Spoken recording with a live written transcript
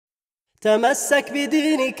تمسك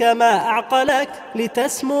بدينك ما أعقلك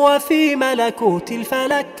لتسمو في ملكوت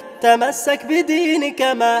الفلك. تمسك بدينك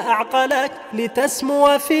ما أعقلك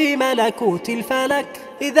لتسمو في ملكوت الفلك.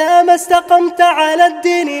 إذا ما استقمت على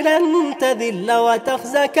الدين لن تذل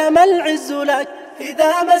وتخزى كما العز لك.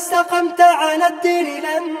 إذا ما استقمت على الدين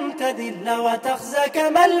لن تذل وتخزى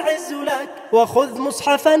كما العز لك. وخذ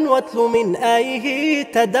مصحفا واتل من آيه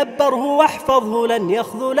تدبره واحفظه لن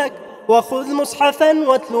يخذلك. وخذ مصحفا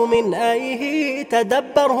واتل من آيه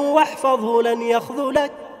تدبره واحفظه لن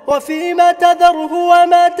يخذلك. وفيما تذره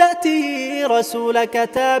وما تأتيه رسولك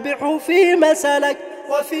تابعه فيما سلك.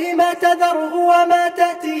 وفيما تذره وما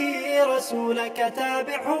تأتيه رسولك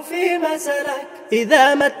تابعه فيما سلك.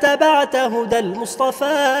 إذا ما اتبعت هدى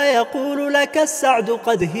المصطفى يقول لك السعد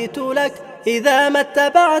قد هيت لك. إذا ما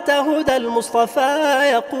اتبعت هدى المصطفى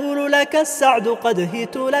يقول لك السعد قد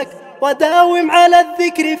هيت لك. وداوم على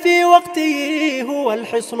الذكر في وقته هو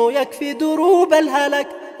الحصن يكفي دروب الهلك.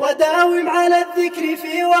 وداوم على الذكر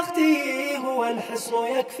في وقته هو الحصن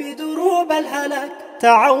يكفي دروب الهلك.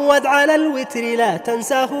 تعود على الوتر لا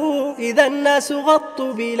تنسه إذا الناس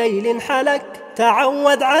غطوا بليل حلك.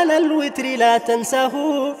 تعود على الوتر لا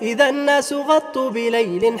تنسه إذا الناس غطوا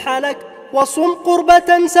بليل حلك. وصم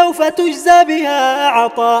قربة سوف تجزى بها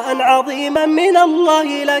عطاء عظيما من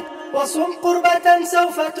الله لك. وصم قربة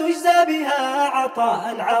سوف تجزى بها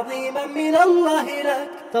عطاء عظيما من الله لك.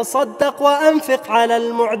 تصدق وأنفق على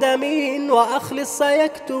المعدمين وأخلص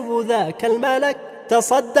سيكتب ذاك الملك.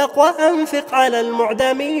 تصدق وأنفق على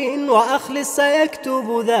المعدمين وأخلص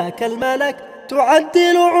سيكتب ذاك الملك.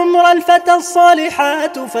 تعدل عمر الفتى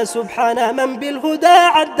الصالحات فسبحان من بالهدى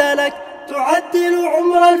عدلك. تعدل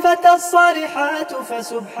عمر الفتى الصالحات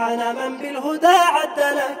فسبحان من بالهدى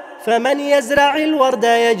عدلك. فمن يزرع الورد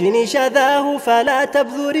يجني شذاه فلا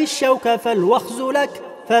تبذر الشوك فالوخز لك.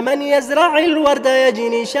 فمن يزرع الورد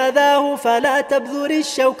يجني شذاه فلا تبذر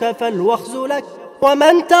الشوك فالوخز لك.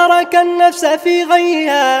 ومن ترك النفس في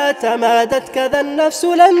غيها تمادت كذا النفس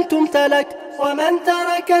لن تمتلك. ومن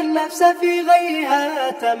ترك النفس في غيها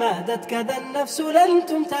تمادت كذا النفس لن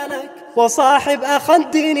تمتلك. وصاحب أخ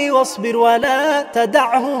الدين واصبر ولا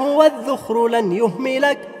تدعه هو الذخر لن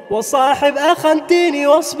يهملك. وصاحب أخ الدين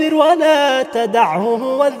واصبر ولا تدعه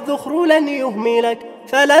هو الذخر لن يهملك.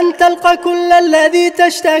 فلن تلقى كل الذي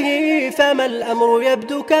تشتهي فما الأمر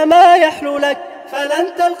يبدو كما يحلو لك.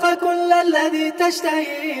 فلن تلقى كل الذي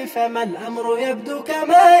تشتهي فما الأمر يبدو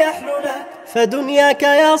كما يحلو لك. فدنياك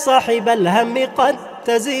يا صاحب الهم قد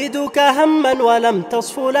تزيدك هما ولم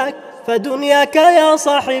تصف لك. فدنياك يا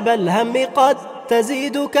صاحب الهم قد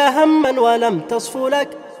تزيدك هما ولم تصف لك.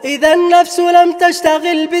 إذا النفس لم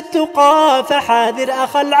تشتغل بالتقى فحاذر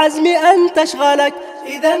أخ العزم أن تشغلك.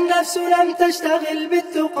 إذا النفس لم تشتغل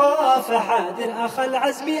بالتقى فحاذر أخ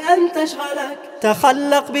العزم أن تشغلك.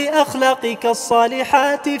 تخلق بأخلاقك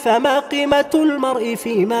الصالحات فما قيمة المرء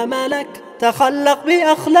فيما ملك. تخلق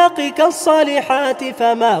بأخلاقك الصالحات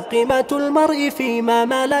فما قيمة المرء فيما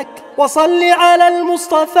ملك. وصل على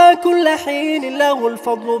المصطفى كل حين له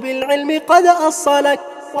الفضل بالعلم قد أصلك.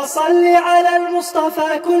 وصل على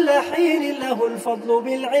المصطفى كل حين له الفضل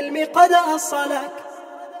بالعلم قد أصلك.